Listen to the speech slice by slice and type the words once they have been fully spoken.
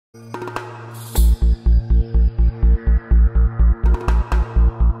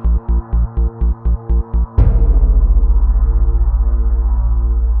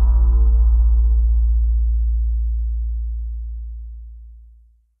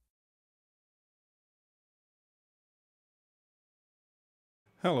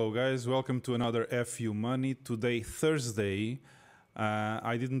Hello guys, welcome to another FU Money. Today, Thursday.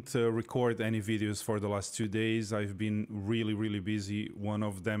 I didn't record any videos for the last 2 days. I've been really busy. One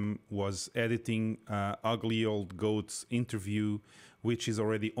of them was editing Ugly Old Goat's interview, which is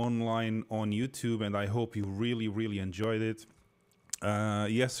already online on YouTube, and I hope you really enjoyed it.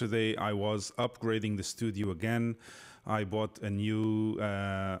 Yesterday I was upgrading the studio again. I bought a new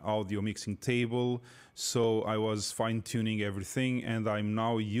audio mixing table, so I was fine-tuning everything, and I'm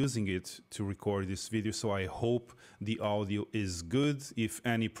now using it to record this video. So I hope the audio is good. If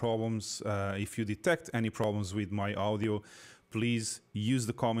any problems, if you detect any problems with my audio, please use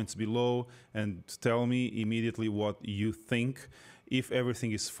the comments below and tell me immediately what you think. If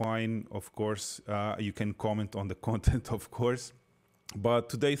everything is fine, of course, you can comment on the content, of course. But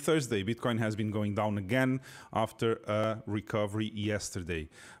today, Thursday, Bitcoin has been going down again after a recovery yesterday.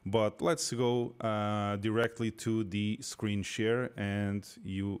 But let's go directly to the screen share and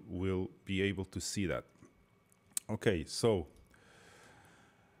you will be able to see that. Okay, so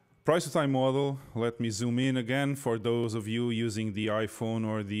price to time model. Let me zoom in again for those of you using the iPhone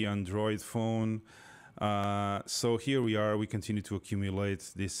or the Android phone. So here we are, we continue to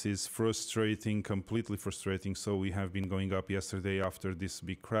accumulate. This is frustrating, completely frustrating. So we have been going up yesterday after this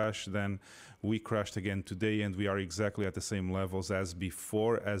big crash, then we crashed again today, and we are exactly at the same levels as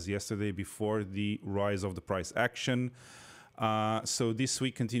before, as yesterday, before the rise of the price action. So this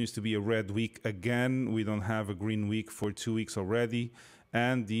week continues to be a red week again. We don't have a green week for 2 weeks already,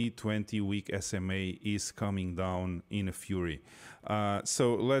 and the 20-week SMA is coming down in a fury.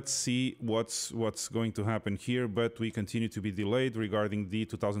 So let's see what's going to happen here, but we continue to be delayed regarding the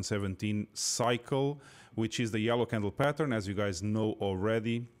 2017 cycle, which is the yellow candle pattern, as you guys know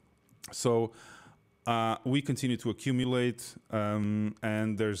already. So we continue to accumulate,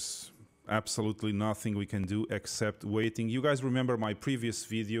 and there's absolutely nothing we can do except waiting. You guys remember my previous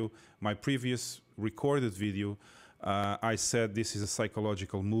video, my previous recorded video. I said this is a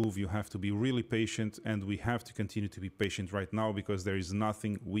psychological move. You have to be really patient, and we have to continue to be patient right now because there is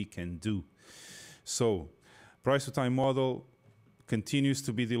nothing we can do. So price to time model continues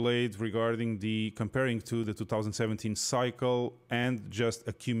to be delayed regarding the comparing to the 2017 cycle and just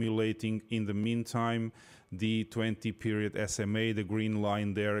accumulating. In the meantime, the 20 period SMA, the green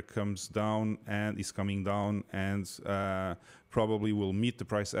line there, comes down and is coming down, and probably will meet the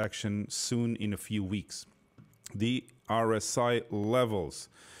price action soon in a few weeks. The RSI levels,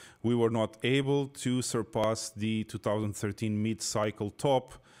 we were not able to surpass the 2013 mid-cycle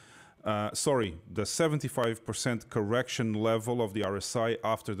top. The 75% correction level of the RSI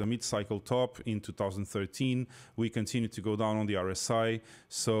after the mid-cycle top in 2013. We continue to go down on the RSI,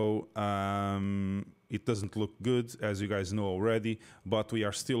 so it doesn't look good, as you guys know already, but we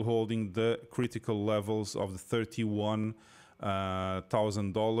are still holding the critical levels of the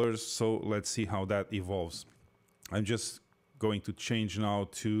 $31,000. So let's see how that evolves. I'm just going to change now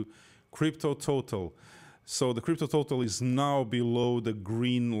to crypto total. So the crypto total is now below the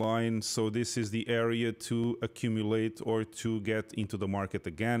green line. So this is the area to accumulate or to get into the market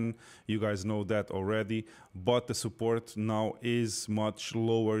again. You guys know that already, but the support now is much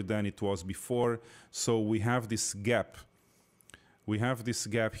lower than it was before. So we have this gap. We have this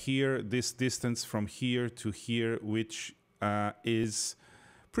gap here, this distance from here to here, which is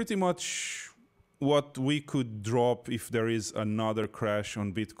pretty much what we could drop if there is another crash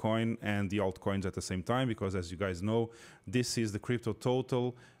on Bitcoin and the altcoins at the same time, because as you guys know, this is the crypto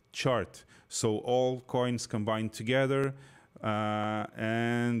total chart. So all coins combined together,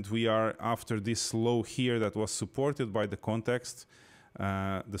 and we are after this low here that was supported by the context.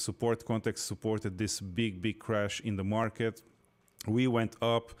 The support context supported this big crash in the market. We went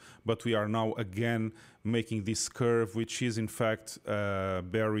up, but we are now again making this curve, which is in fact a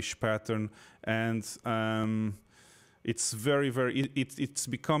bearish pattern, and it's it's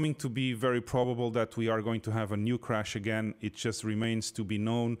becoming to be very probable that we are going to have a new crash again. It just remains to be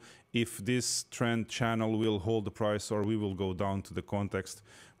known if this trend channel will hold the price or we will go down to the context,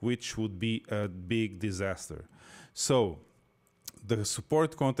 which would be a big disaster. So the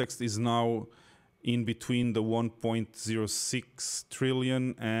support context is now in between the 1.06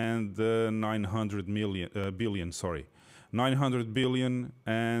 trillion and the 900 billion, sorry. 900 billion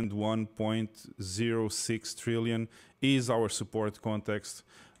and 1.06 trillion is our support context.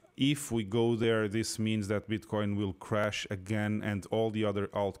 If we go there, this means that Bitcoin will crash again and all the other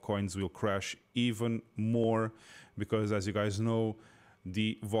altcoins will crash even more, because as you guys know,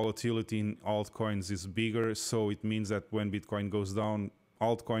 the volatility in altcoins is bigger. So it means that when Bitcoin goes down,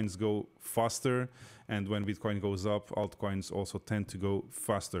 altcoins go faster, and when Bitcoin goes up, altcoins also tend to go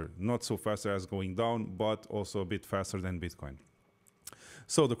faster. Not so faster as going down, but also a bit faster than Bitcoin.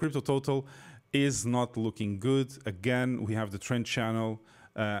 So the crypto total is not looking good. Again, we have the trend channel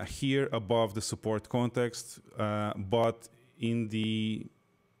here above the support context, but in the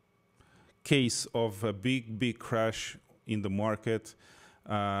case of a big crash in the market,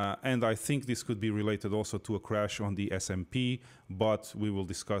 and I think this could be related also to a crash on the S&P, but we will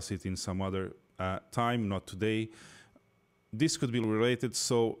discuss it in some other time, not today. This could be related.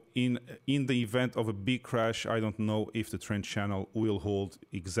 So in the event of a big crash, I don't know if the trend channel will hold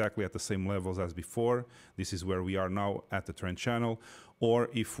exactly at the same levels as before. This is where we are now at the trend channel, or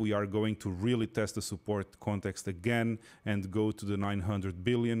if we are going to really test the support context again and go to the 900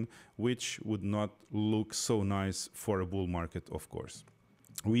 billion, which would not look so nice for a bull market, of course.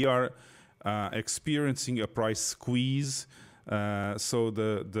 We are experiencing a price squeeze. So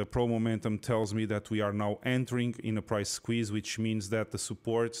the pro momentum tells me that we are now entering in a price squeeze, which means that the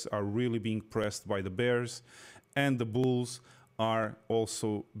supports are really being pressed by the bears, and the bulls are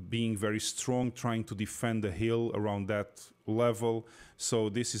also being very strong, trying to defend the hill around that level. So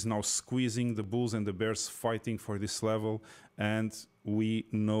this is now squeezing the bulls and the bears, fighting for this level. And we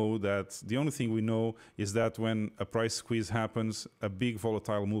know that the only thing we know is that when a price squeeze happens, a big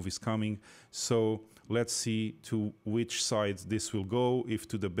volatile move is coming. So let's see to which side this will go, if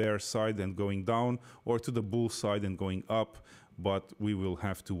to the bear side and going down, or to the bull side and going up. But we will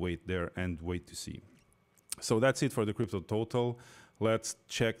have to wait there and wait to see. So that's it for the crypto total. Let's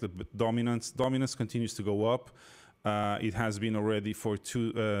check the dominance. Dominance continues to go up. It has been already for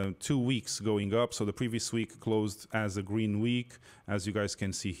two weeks going up. So the previous week closed as a green week, as you guys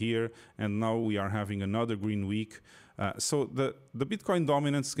can see here. And now we are having another green week. So the Bitcoin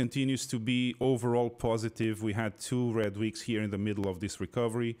dominance continues to be overall positive. We had 2 red weeks here in the middle of this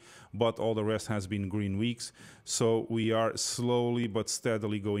recovery, but all the rest has been green weeks. So we are slowly but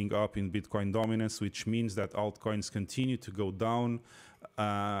steadily going up in Bitcoin dominance, which means that altcoins continue to go down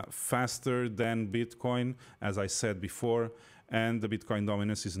faster than Bitcoin, as I said before, and the Bitcoin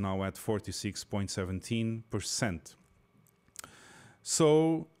dominance is now at 46.17%.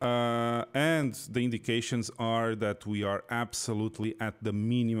 So, and the indications are that we are absolutely at the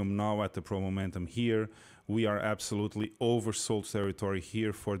minimum now at the pro momentum here. We are absolutely oversold territory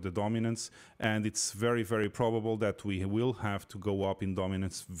here for the dominance, and it's very, very probable that we will have to go up in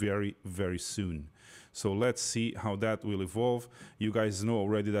dominance very, very soon. So let's see how that will evolve. You guys know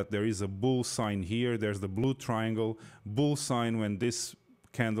already that there is a bull sign here. There's the blue triangle, bull sign when this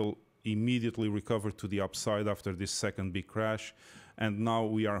candle immediately recovered to the upside after this second big crash. And now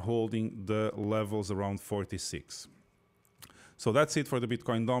we are holding the levels around 46. So that's it for the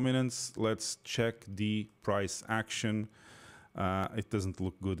Bitcoin dominance. Let's check the price action. It doesn't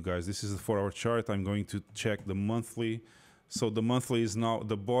look good, guys. This is the 4-hour chart. I'm going to check the monthly. So the monthly is now,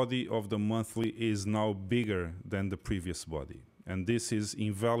 the body of the monthly is now bigger than the previous body. And this is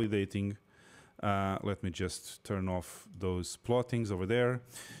invalidating. Let me just turn off those plottings over there.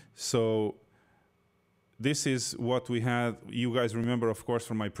 So this is what we had. You guys remember, of course,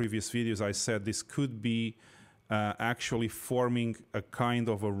 from my previous videos, I said this could be actually forming a kind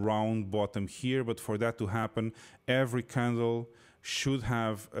of a round bottom here. But for that to happen, every candle should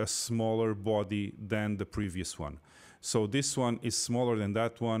have a smaller body than the previous one. So this one is smaller than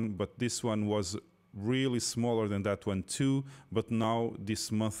that one, but this one was really smaller than that one too. But now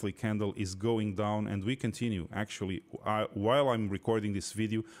this monthly candle is going down, and we continue. Actually, while I'm recording this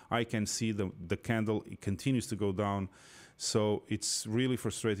video, I can see the candle, it continues to go down. So it's really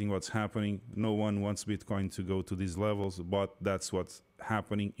frustrating what's happening. No one wants Bitcoin to go to these levels, but that's what's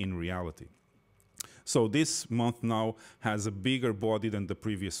happening in reality. So this month now has a bigger body than the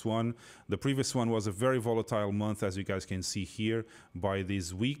previous one. The previous one was a very volatile month, as you guys can see here, by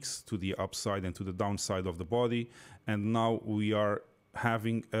these weeks to the upside and to the downside of the body. And now we are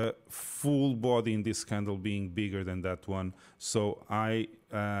having a full body in this candle being bigger than that one. So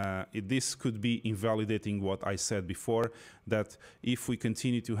this could be invalidating what I said before, that if we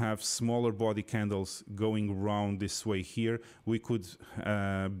continue to have smaller body candles going around this way here, we could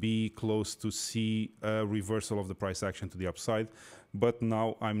be close to see a reversal of the price action to the upside. But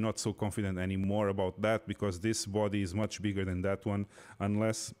now I'm not so confident anymore about that, because this body is much bigger than that one,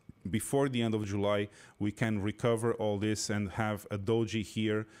 unless before the end of July we can recover all this and have a doji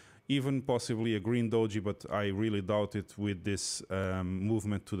here, even possibly a green doji, but I really doubt it with this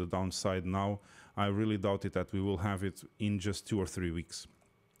movement to the downside now. I really doubt it that we will have it in just 2 or 3 weeks.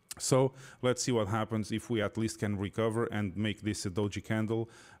 So let's see what happens. If we at least can recover and make this a doji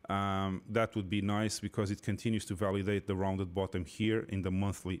candle, that would be nice, because it continues to validate the rounded bottom here in the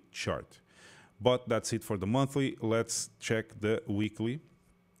monthly chart. But that's it for the monthly. Let's check the weekly.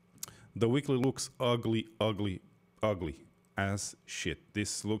 The weekly looks ugly, ugly, ugly. as shit.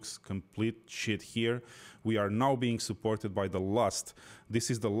 This looks complete shit here. We are now being supported by the last. This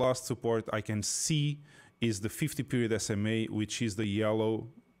is the last support I can see is the 50-period SMA, which is the yellow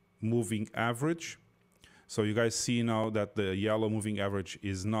moving average. So you guys see now that the yellow moving average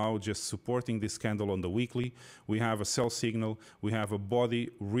is now just supporting this candle on the weekly. We have a sell signal. We have a body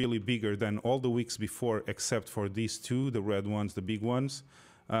really bigger than all the weeks before, except for these two, the red ones, the big ones.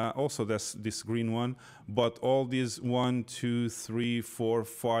 Also, that's this green one. But all these 1, 2, 3, 4,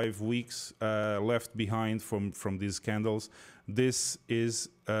 5 weeks left behind from these candles, this is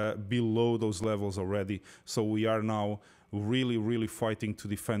below those levels already. So we are now really fighting to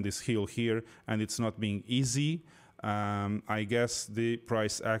defend this hill here, and it's not being easy. I guess the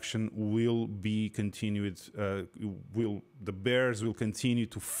price action will be continued. The bears will continue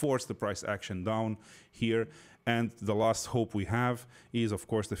to force the price action down here, and the last hope we have is, of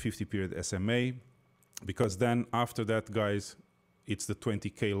course, the 50-period SMA, because then after that, guys, it's the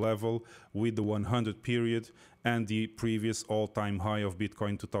 20K level with the 100 period and the previous all-time high of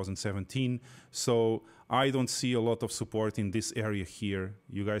Bitcoin 2017. So I don't see a lot of support in this area here.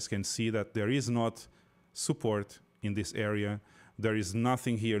 You guys can see that there is not support in this area. There is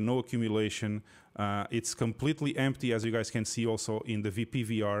nothing here, no accumulation. It's completely empty, as you guys can see also in the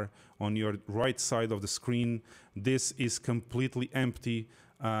VPVR on your right side of the screen. This is completely empty.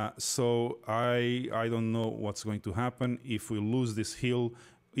 So I don't know what's going to happen if we lose this hill,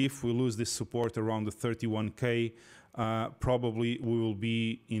 if we lose this support around the 31K. Probably we will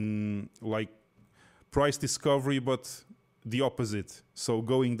be in like price discovery, but the opposite. So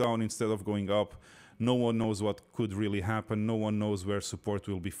going down instead of going up. No one knows what could really happen. No one knows where support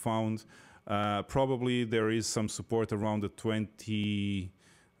will be found. Probably there is some support around the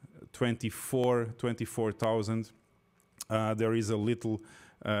 24,000. There is a little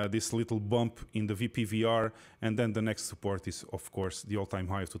this little bump in the VPVR, and then the next support is, of course, the all-time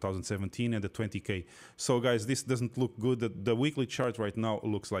high of 2017 and the 20K. So, guys, this doesn't look good. The weekly chart right now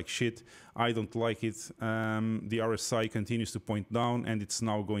looks like shit. I don't like it. The RSI continues to point down, and it's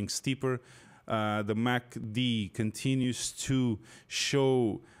now going steeper. The MACD continues to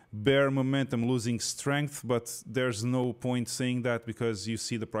show bear momentum, losing strength, but there's no point saying that because you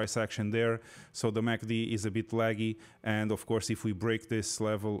see the price action there. So the MACD is a bit laggy, and of course if we break this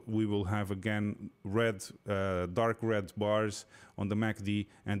level we will have again red, dark red bars on the MACD,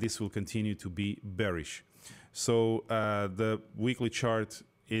 and this will continue to be bearish. So the weekly chart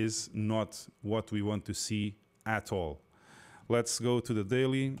is not what we want to see at all. Let's go to the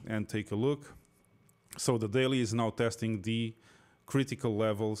daily and take a look. So the daily is now testing the critical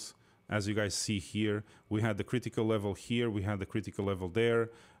levels. As you guys see here, we had the critical level here, we had the critical level there,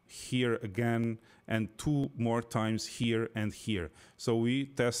 here again, and 2 more times here and here. So we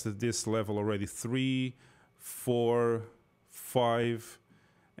tested this level already 3, 4, 5,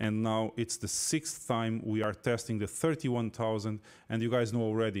 and now it's the 6th time we are testing the 31,000. And you guys know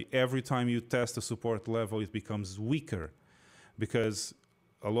already, every time you test a support level, it becomes weaker because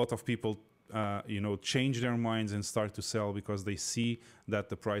a lot of people change their minds and start to sell because they see that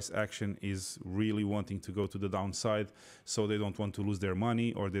the price action is really wanting to go to the downside. So they don't want to lose their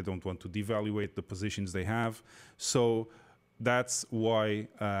money, or they don't want to devaluate the positions they have. So that's why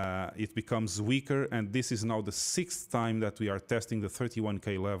it becomes weaker. And this is now the 6th time that we are testing the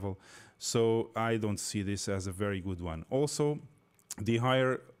 31K level. So I don't see this as a very good one. Also, the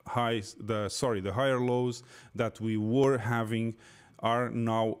higher highs, the higher lows that we were having are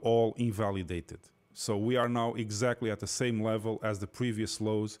now all invalidated. So we are now exactly at the same level as the previous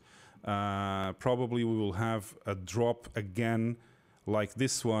lows. Probably we will have a drop again like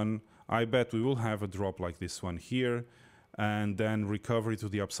this one. I bet we will have a drop like this one here, and then recovery to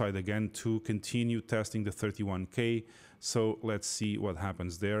the upside again to continue testing the 31K. So let's see what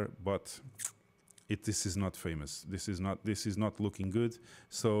happens there, but this is not famous. This is not looking good.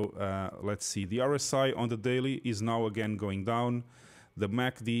 So let's see. The RSI on the daily is now again going down. The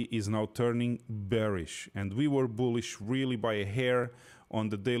MACD is now turning bearish, and we were bullish really by a hair on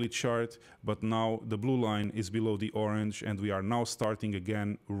the daily chart, but now the blue line is below the orange, and we are now starting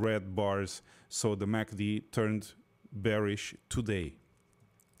again red bars. So the MACD turned bearish today.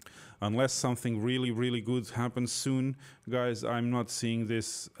 Unless something really good happens soon, guys, I'm not seeing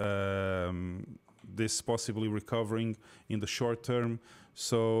this this possibly recovering in the short term.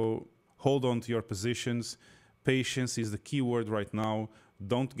 So hold on to your positions. Patience is the key word right now.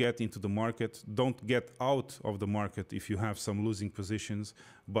 Don't get into the market. Don't get out of the market if you have some losing positions,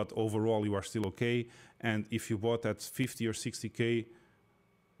 but overall you are still okay. And if you bought at 50 or 60K,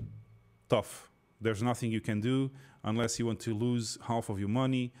 tough. There's nothing you can do unless you want to lose half of your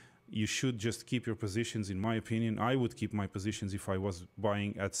money. you should just keep your positions. In my opinion, I would keep my positions if I was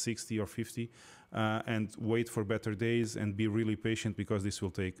buying at 60 or 50 and wait for better days and be really patient, because this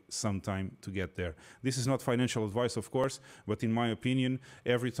will take some time to get there. This is not financial advice, of course, but in my opinion,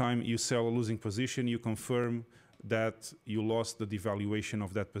 every time you sell a losing position, you confirm that you lost the devaluation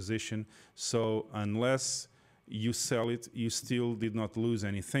of that position. So unless you sell it, you still did not lose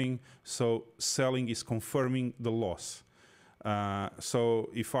anything. So selling is confirming the loss. So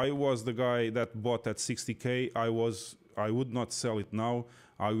if I was the guy that bought at 60K, I would not sell it now.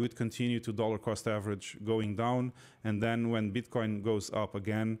 I would continue to dollar cost average going down, and then when Bitcoin goes up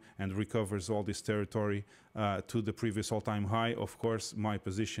again and recovers all this territory to the previous all-time high, of course my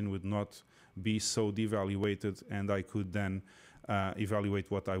position would not be so devaluated, and I could then evaluate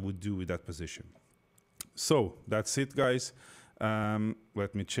what I would do with that position. So that's it, guys.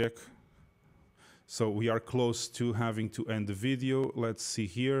 Let me check. So we are close to having to end the video. Let's see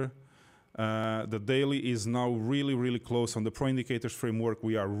here. The daily is now really close. On the pro indicators framework,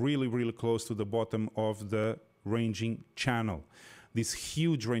 we are really close to the bottom of the ranging channel. This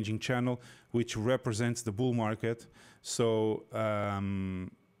huge ranging channel, which represents the bull market. So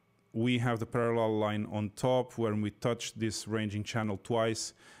we have the parallel line on top where we touch this ranging channel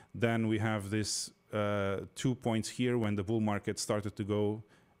twice. Then we have this 2 points here when the bull market started to go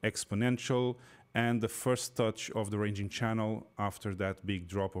exponential, and the first touch of the ranging channel after that big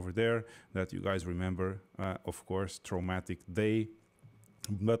drop over there that you guys remember, of course, traumatic day.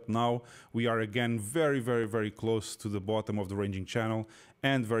 But now we are again very close to the bottom of the ranging channel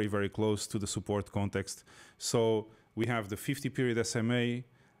and very close to the support context. So we have the 50 period SMA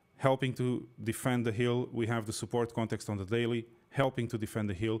helping to defend the hill. We have the support context on the daily helping to defend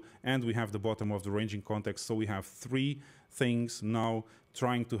the hill, and we have the bottom of the ranging context. So we have three things now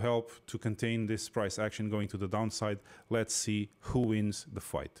trying to help to contain this price action going to the downside. Let's see who wins the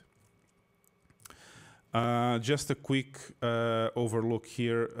fight. Just a quick overlook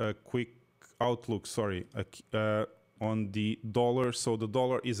here, a quick outlook, sorry, on the dollar. So the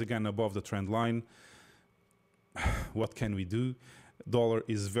dollar is again above the trend line. What can we do? Dollar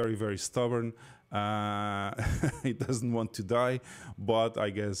is very stubborn. It doesn't want to die, but I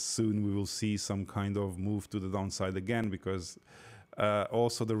guess soon we will see some kind of move to the downside again, because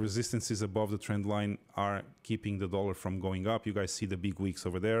also the resistances above the trend line are keeping the dollar from going up. You guys see the big wicks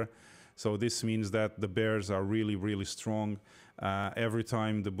over there. So this means that the bears are really strong. Every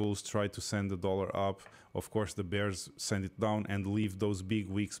time the bulls try to send the dollar up, of course the bears send it down and leave those big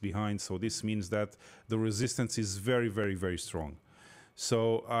wicks behind. So this means that the resistance is very strong.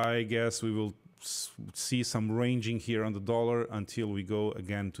 So I guess we will see some ranging here on the dollar until we go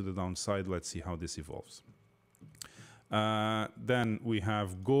again to the downside. Let's see how this evolves. Then we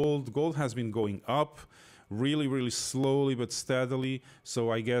have gold. Gold has been going up really slowly but steadily.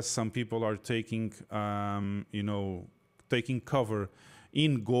 So I guess some people are taking, you know, taking cover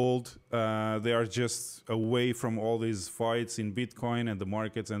in gold. They are just away from all these fights in Bitcoin and the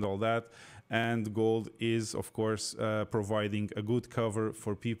markets and all that. And gold is, of course, providing a good cover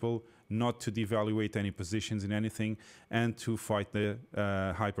for people not to devaluate any positions in anything and to fight the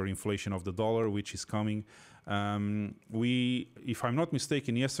hyperinflation of the dollar, which is coming. If I'm not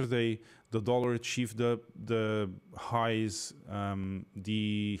mistaken, yesterday the dollar achieved the highs,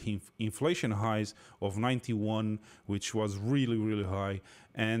 the inflation highs of 91, which was really high,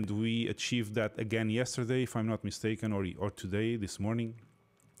 and we achieved that again yesterday, if I'm not mistaken, or today, this morning.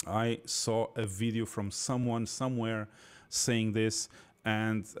 I saw a video from someone somewhere saying this,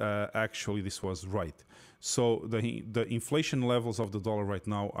 and actually this was right. So the inflation levels of the dollar right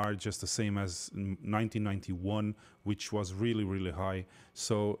now are just the same as 1991, which was really high.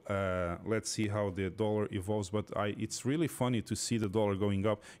 So let's see how the dollar evolves. But it's really funny to see the dollar going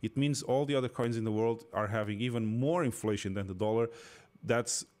up. It means all the other coins in the world are having even more inflation than the dollar.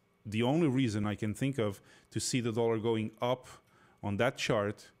 That's the only reason I can think of to see the dollar going up on that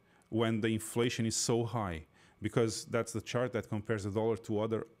chart when the inflation is so high, because that's the chart that compares the dollar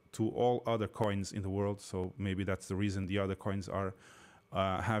to all other coins in the world. So maybe that's the reason the other coins are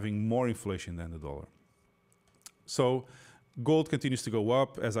having more inflation than the dollar. So gold continues to go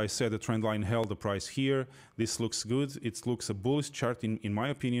up. As I said, the trend line held the price here. This looks good. It looks a bullish chart. In my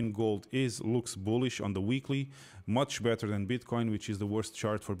opinion, gold looks bullish on the weekly, much better than Bitcoin, which is the worst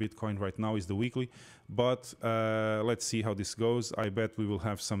chart for Bitcoin right now, is the weekly. But let's see how this goes. I bet we will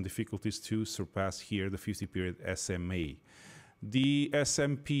have some difficulties to surpass here the 50 period SMA. The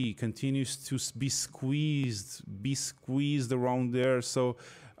S&P continues to be squeezed around there. So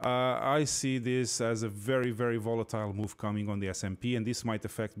I see this as a very, very volatile move coming on the S&P, and this might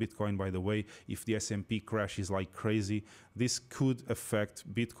affect Bitcoin, by the way. If the S&P crashes like crazy, this could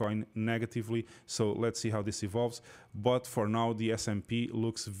affect Bitcoin negatively. So let's see how this evolves. But for now, the S&P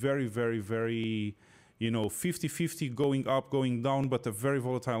looks very, very, very, you know, 50-50, going up, going down, but a very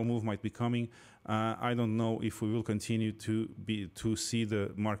volatile move might be coming. I don't know if we will continue to see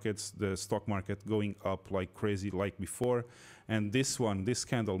the markets, the stock market, going up like crazy like before. And this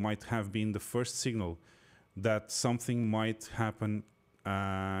candle might have been the first signal that something might happen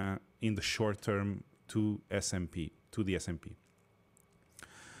in the short term to the S&P.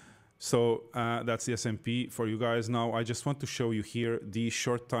 So that's the S&P for you guys. Now I just want to show you here the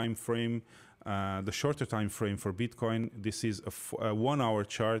short time frame, the shorter time frame for Bitcoin. This is a 1 hour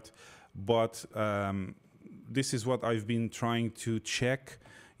chart, but this is what I've been trying to check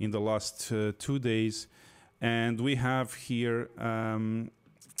in the last 2 days. And we have here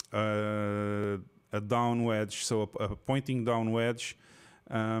a down wedge, so a pointing down wedge.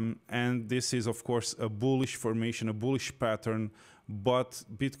 And this is, of course, a bullish formation, a bullish pattern, but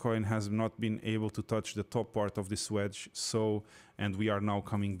Bitcoin has not been able to touch the top part of this wedge. So, and we are now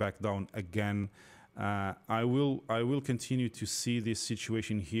coming back down again. I will continue to see this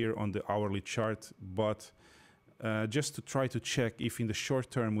situation here on the hourly chart, but just to try to check if in the short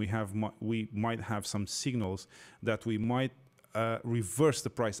term we might have some signals that we might reverse the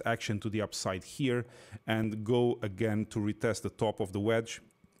price action to the upside here and go again to retest the top of the wedge.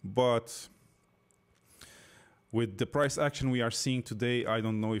 But with the price action we are seeing today, I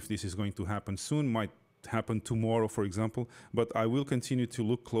don't know if this is going to happen soon. Might happen tomorrow, for example, but I will continue to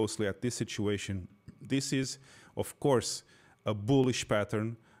look closely at this situation. This is, of course, a bullish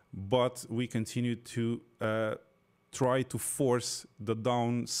pattern, but we continue to try to force the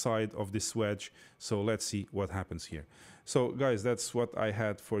downside of this wedge. So let's see what happens here. So guys, that's what I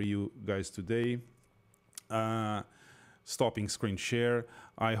had for you guys today. Stopping screen share.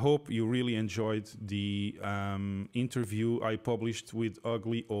 I hope you really enjoyed the interview I published with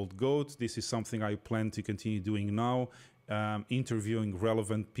Ugly Old Goat. This is something I plan to continue doing now, interviewing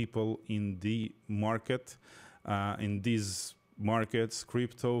relevant people in the market, in these markets,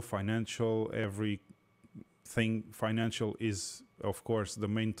 crypto, financial, everything financial is, of course, the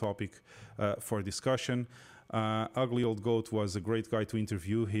main topic for discussion. Ugly Old Goat was a great guy to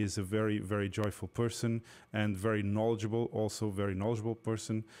interview. He is a very, very joyful person and very knowledgeable, also very knowledgeable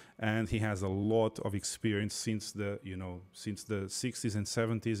person. And he has a lot of experience since the 60s and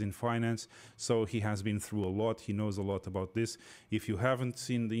 70s in finance. So he has been through a lot. He knows a lot about this. If you haven't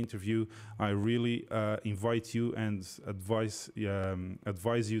seen the interview, I really invite you and advise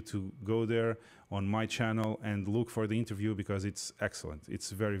you to go there on my channel and look for the interview because it's excellent.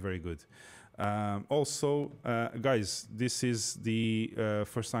 It's very, very good. Also, guys, this is the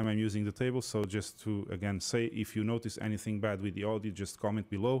first time I'm using the table, so just to again say, if you notice anything bad with the audio, just comment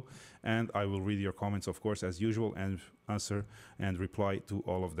below and I will read your comments, of course, as usual, and answer and reply to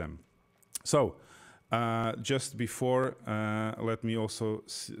all of them. So just before, let me also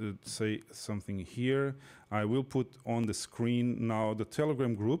say something here. I will put on the screen now the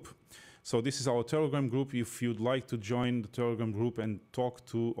Telegram group. So this is our Telegram group. If you'd like to join the Telegram group and talk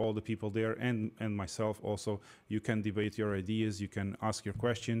to all the people there and myself also, you can debate your ideas, you can ask your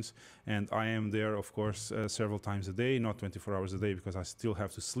questions. And I am there, of course, several times a day, not 24 hours a day because I still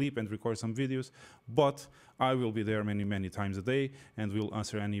have to sleep and record some videos. But I will be there many, many times a day and we'll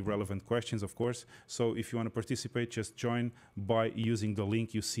answer any relevant questions, of course. So if you want to participate, just join by using the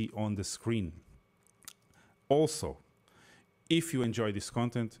link you see on the screen. Also, if you enjoy this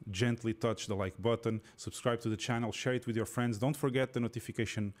content, gently touch the like button, subscribe to the channel, share it with your friends. Don't forget the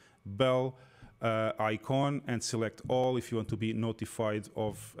notification bell icon and select all if you want to be notified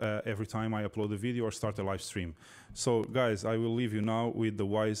of every time I upload a video or start a live stream. So guys, I will leave you now with the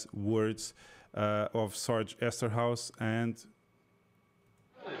wise words of Sarge Esterhaus and...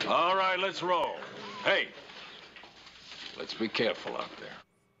 All right, let's roll. Hey, let's be careful out there.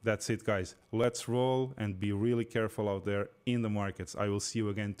 That's it, guys. Let's roll and be really careful out there in the markets. I will see you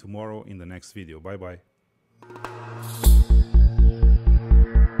again tomorrow in the next video. Bye-bye.